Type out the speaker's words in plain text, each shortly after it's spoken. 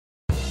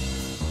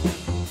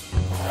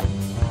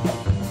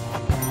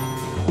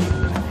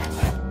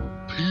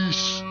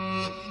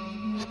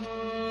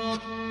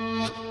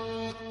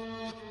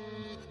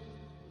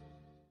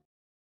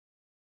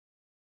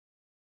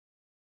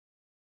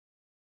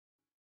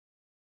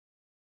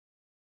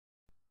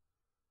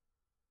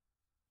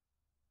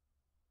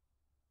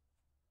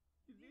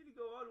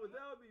go on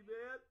without me,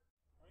 man.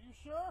 Are you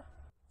sure?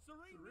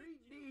 Serene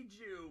needs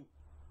you.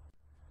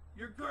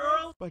 Your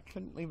girl? I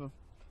couldn't leave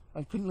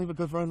a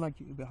good friend like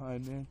you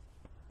behind, man.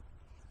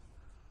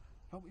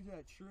 Help me to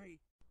that tree.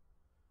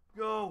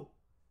 Go.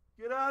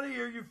 Get out of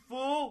here, you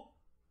fool.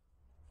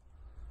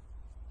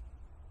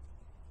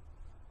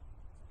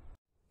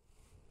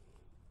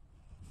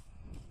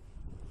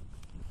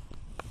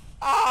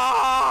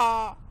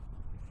 Ah!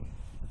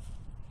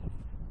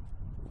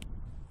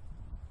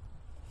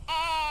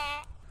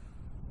 Ah!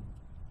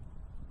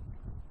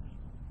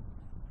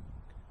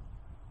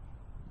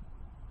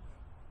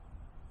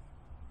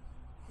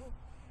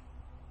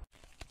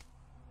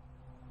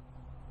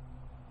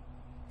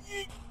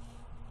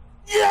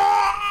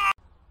 Yeah!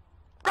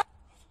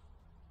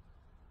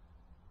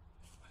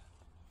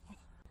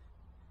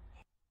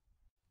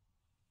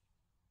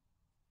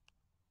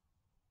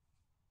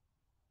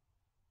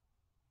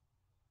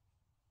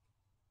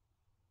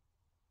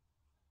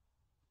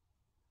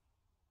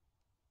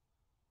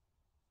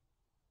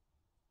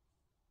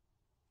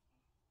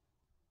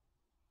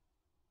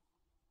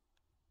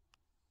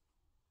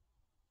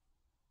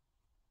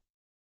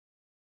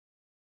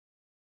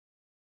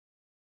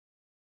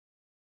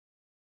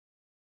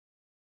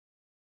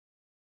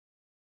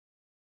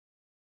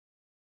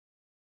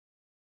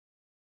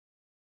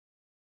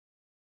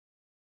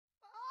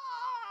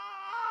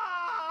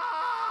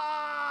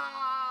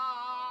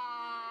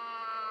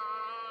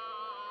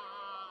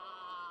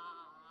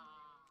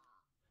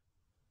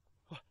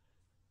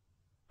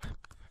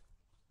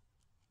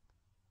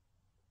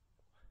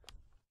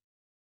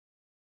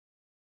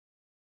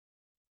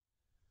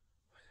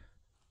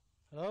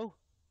 Hello?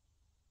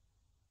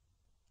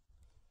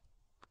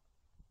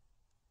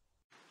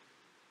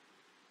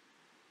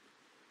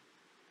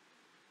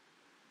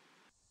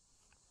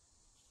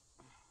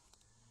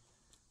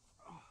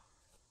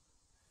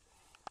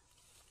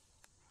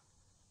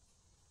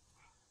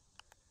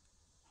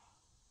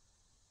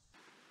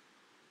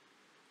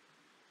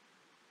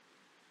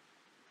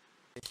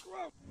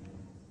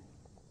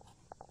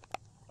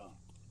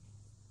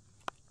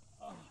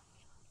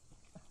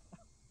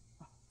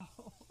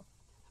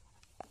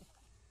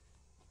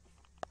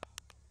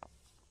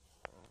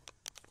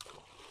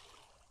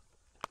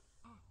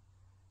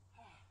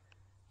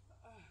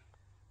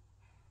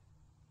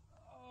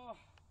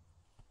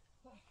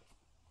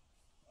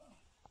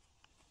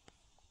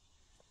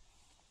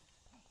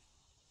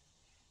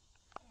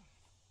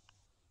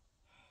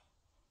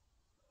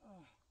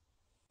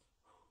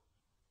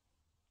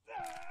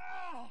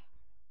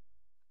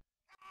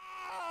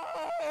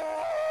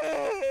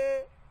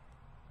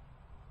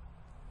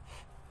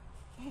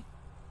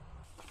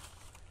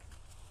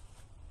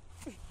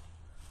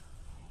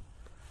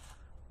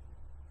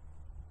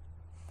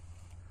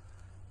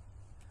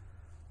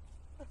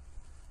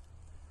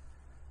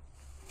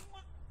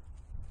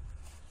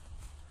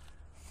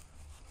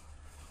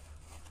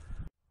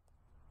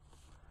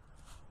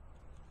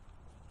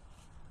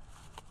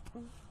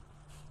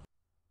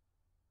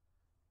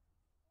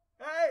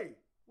 Hey,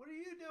 what are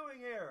you doing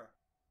here?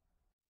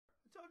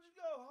 I told you to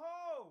go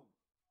home.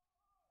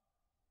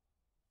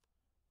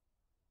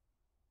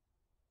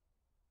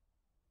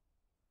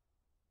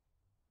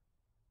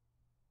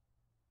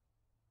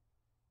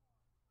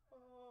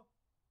 Oh,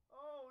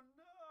 oh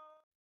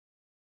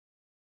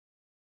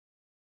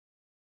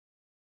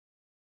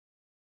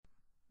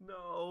no.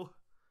 No.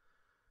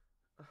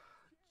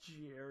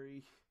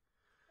 Jerry.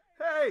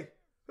 Hey,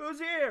 who's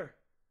here?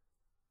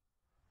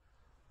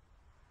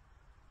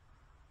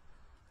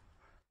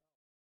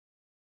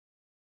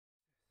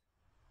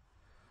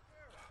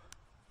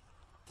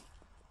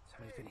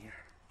 Somebody's been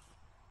here.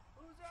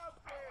 Who's out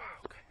there?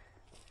 Okay.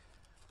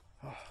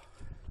 Oh.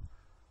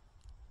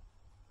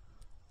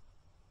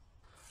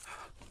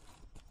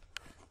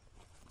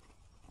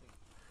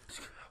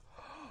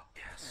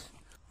 Yes.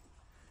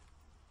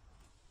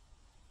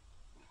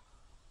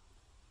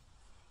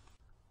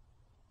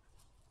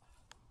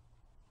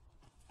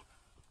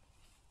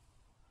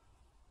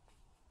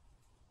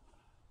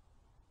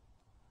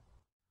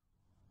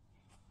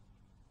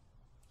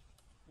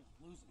 I'm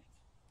losing it.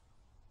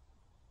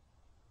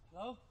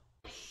 Hello?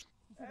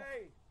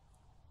 Hey,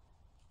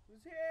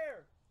 who's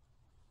here?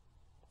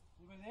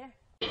 Anybody there?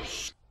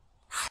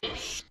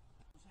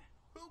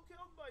 Who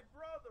killed my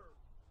brother?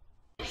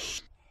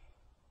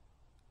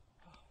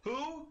 Who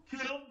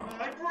killed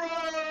my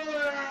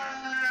brother?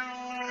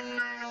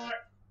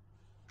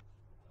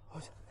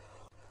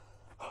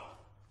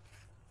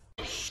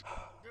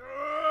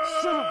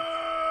 Shut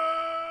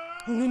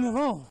up! Leave me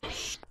alone!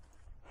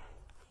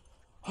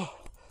 Oh,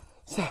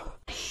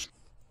 stop!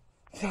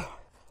 Stop!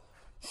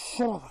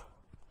 Shut up!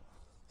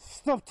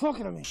 Stop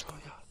talking to me! Oh my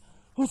God!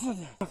 What's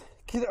that?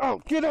 Get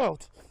out! Get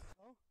out!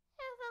 Hello?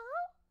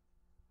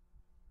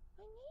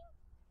 My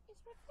name is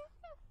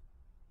Rebecca.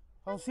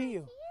 I'll see you.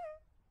 Here.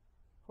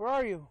 Where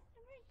are you?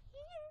 I'm right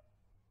here.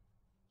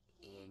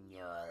 In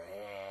your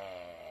head.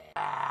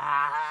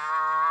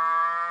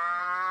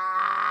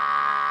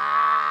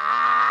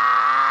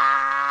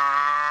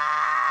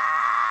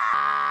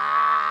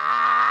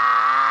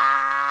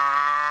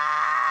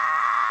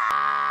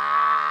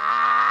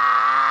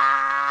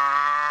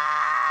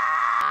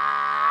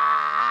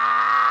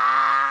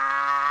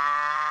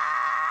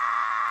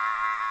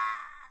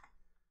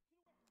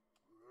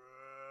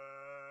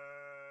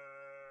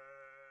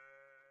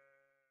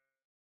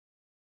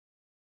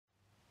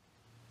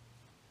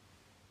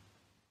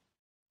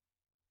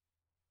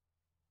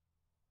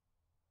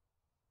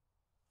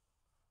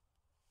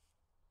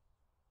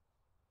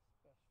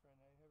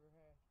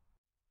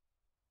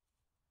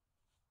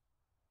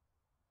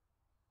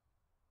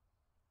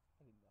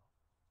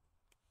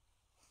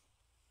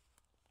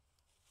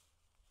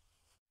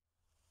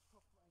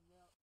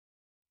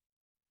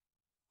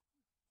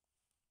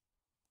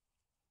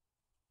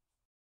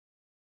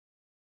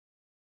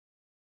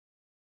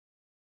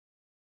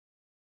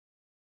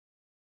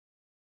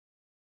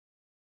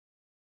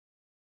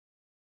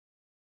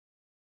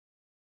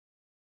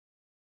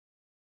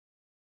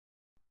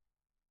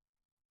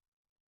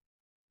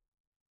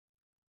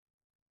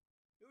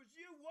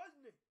 you,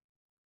 wasn't it?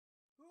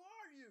 Who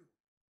are you?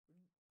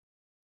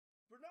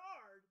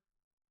 Bernard?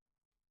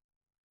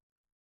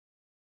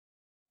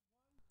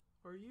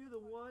 Are you the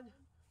one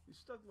who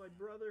stuck my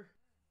brother?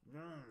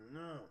 No,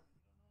 no.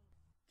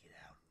 Get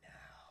out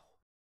now.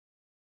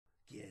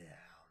 Get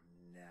out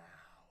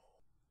now.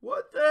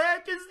 What the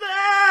heck is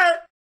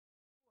that?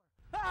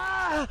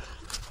 Ah!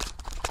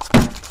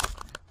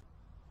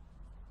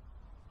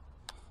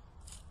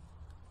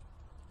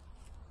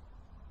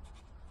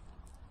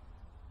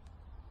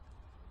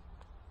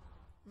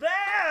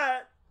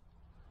 That?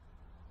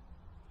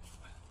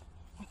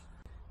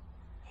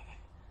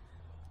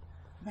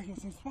 Back in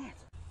the same spot.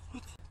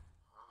 What?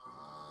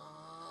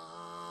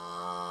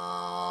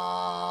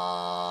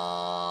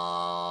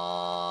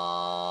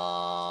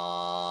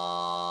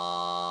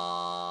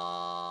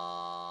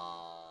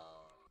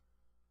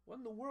 What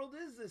in the world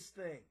is this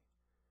thing?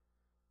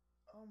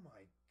 Oh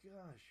my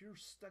gosh, you're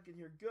stuck in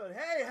here good.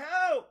 Hey,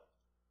 help!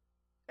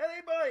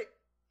 Anybody?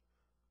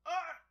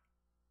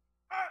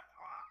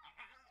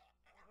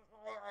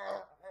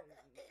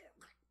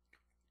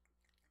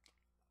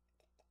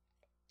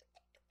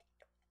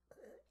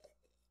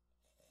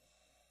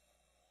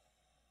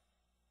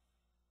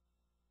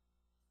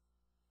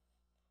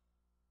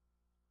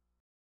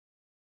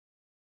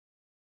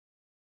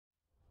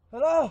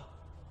 Hello?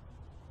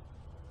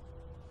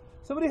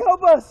 Somebody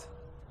help us!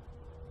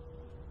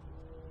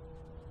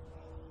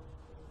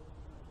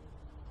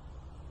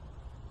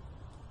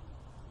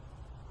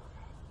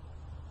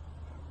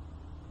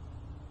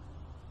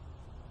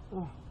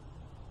 Oh.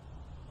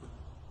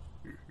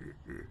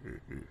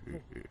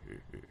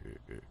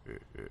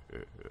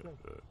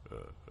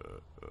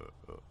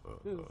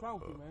 Dude, what's wrong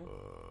with you, man?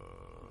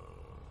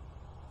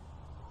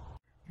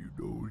 You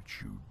know what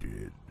you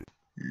did?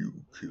 You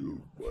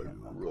killed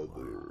my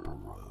brother.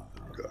 Now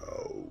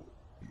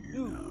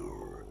Dude,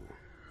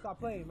 stop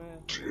playing, man.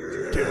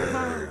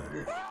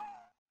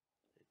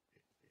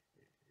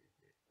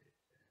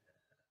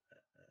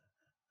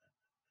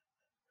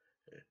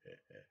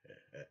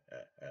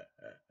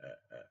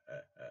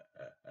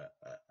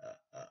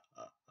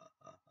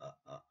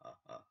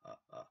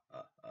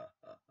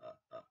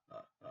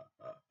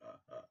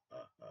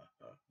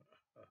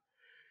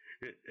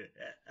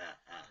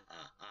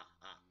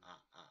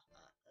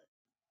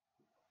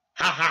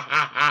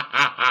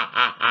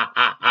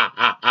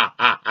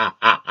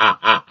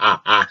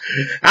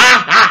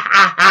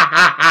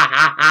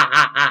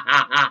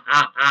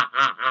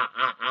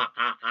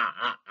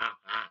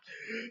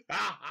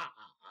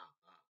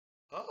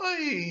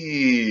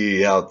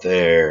 Hi out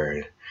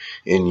there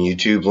in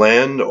YouTube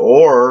land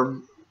or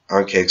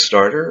on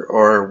Kickstarter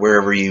or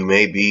wherever you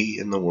may be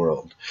in the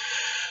world.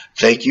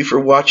 Thank you for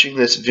watching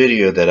this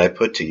video that I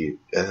put to you.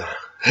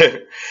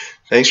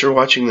 Thanks for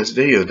watching this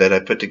video that I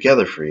put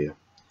together for you.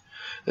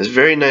 It's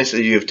very nice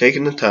that you have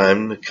taken the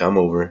time to come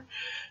over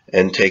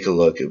and take a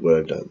look at what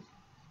I've done.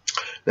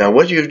 Now,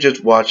 what you've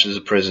just watched is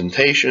a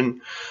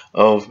presentation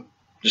of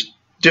just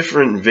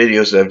different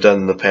videos that I've done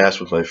in the past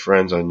with my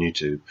friends on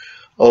YouTube.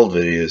 Old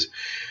videos.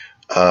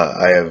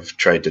 I have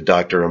tried to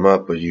doctor them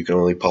up, but you can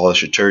only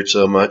polish a turd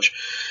so much.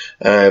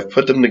 And I have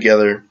put them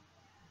together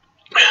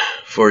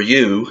for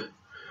you,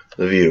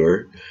 the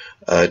viewer,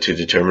 to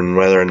determine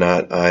whether or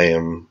not I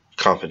am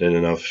competent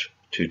enough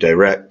to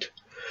direct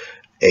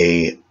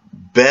a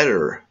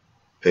better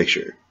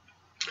picture.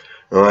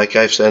 And like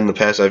I've said in the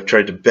past, I've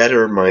tried to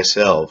better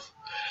myself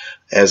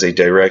as a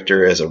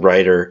director, as a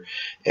writer,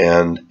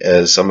 and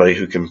as somebody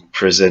who can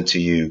present to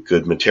you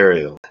good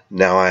material.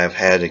 Now, I have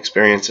had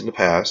experience in the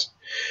past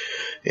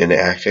in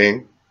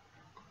acting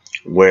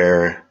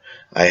where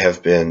I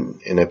have been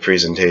in a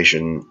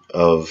presentation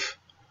of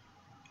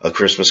A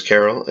Christmas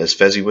Carol as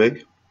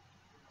Fezziwig.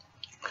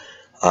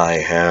 I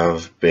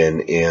have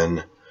been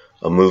in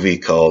a movie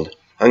called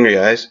Hungry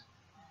Eyes.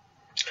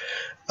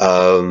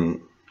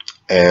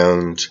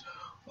 And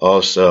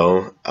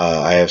also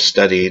I have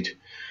studied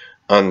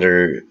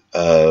under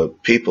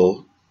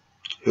people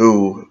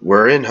who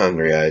were in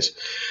Hungry Eyes.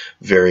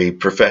 Very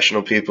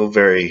professional people,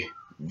 very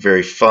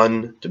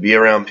fun to be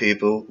around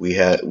people.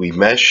 We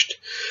meshed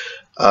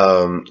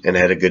and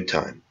had a good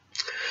time.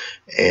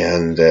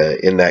 And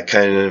in that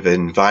kind of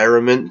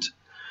environment,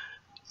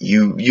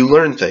 you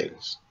learn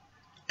things,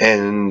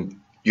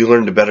 and you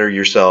learn to better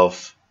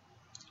yourself,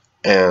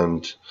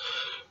 and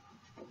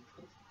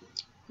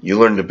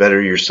you're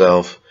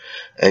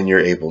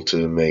able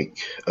to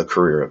make a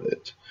career of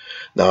it.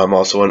 Now, I'm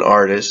also an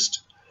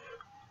artist.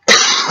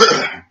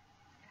 I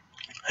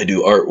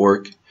do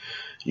artwork.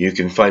 You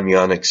can find me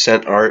on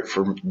Accent Art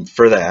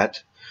for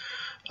that.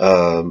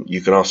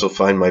 You can also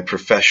find my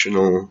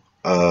professional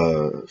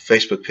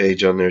Facebook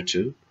page on there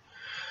too.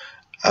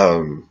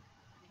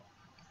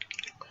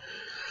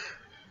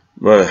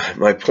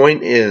 My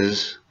point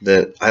is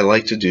that I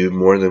like to do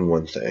more than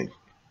one thing.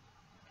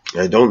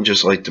 I don't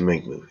just like to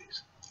make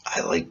movies.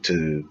 I like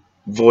to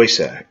voice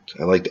act.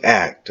 I like to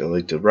act. I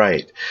like to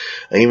write.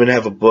 I even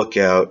have a book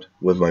out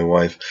with my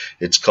wife.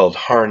 It's called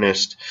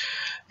Harnessed,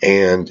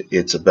 and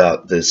it's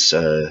about this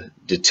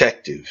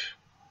detective.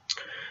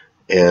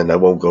 And I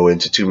won't go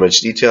into too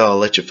much detail. I'll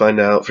let you find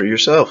out for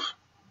yourself.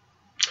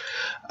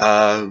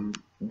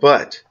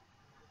 But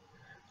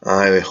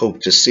I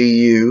hope to see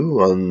you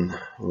on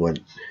what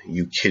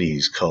you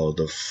kiddies call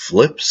the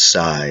flip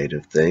side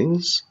of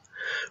things.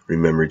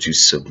 Remember to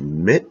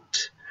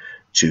submit,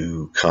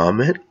 to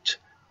comment,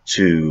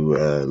 to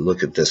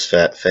look at this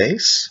fat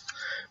face,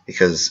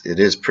 because it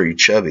is pretty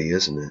chubby,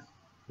 isn't it?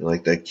 You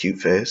like that cute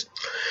face?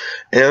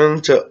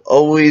 And to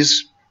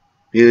always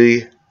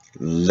be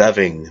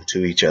loving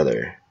to each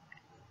other.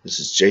 This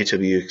is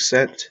JW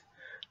Accent,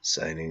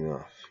 signing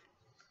off.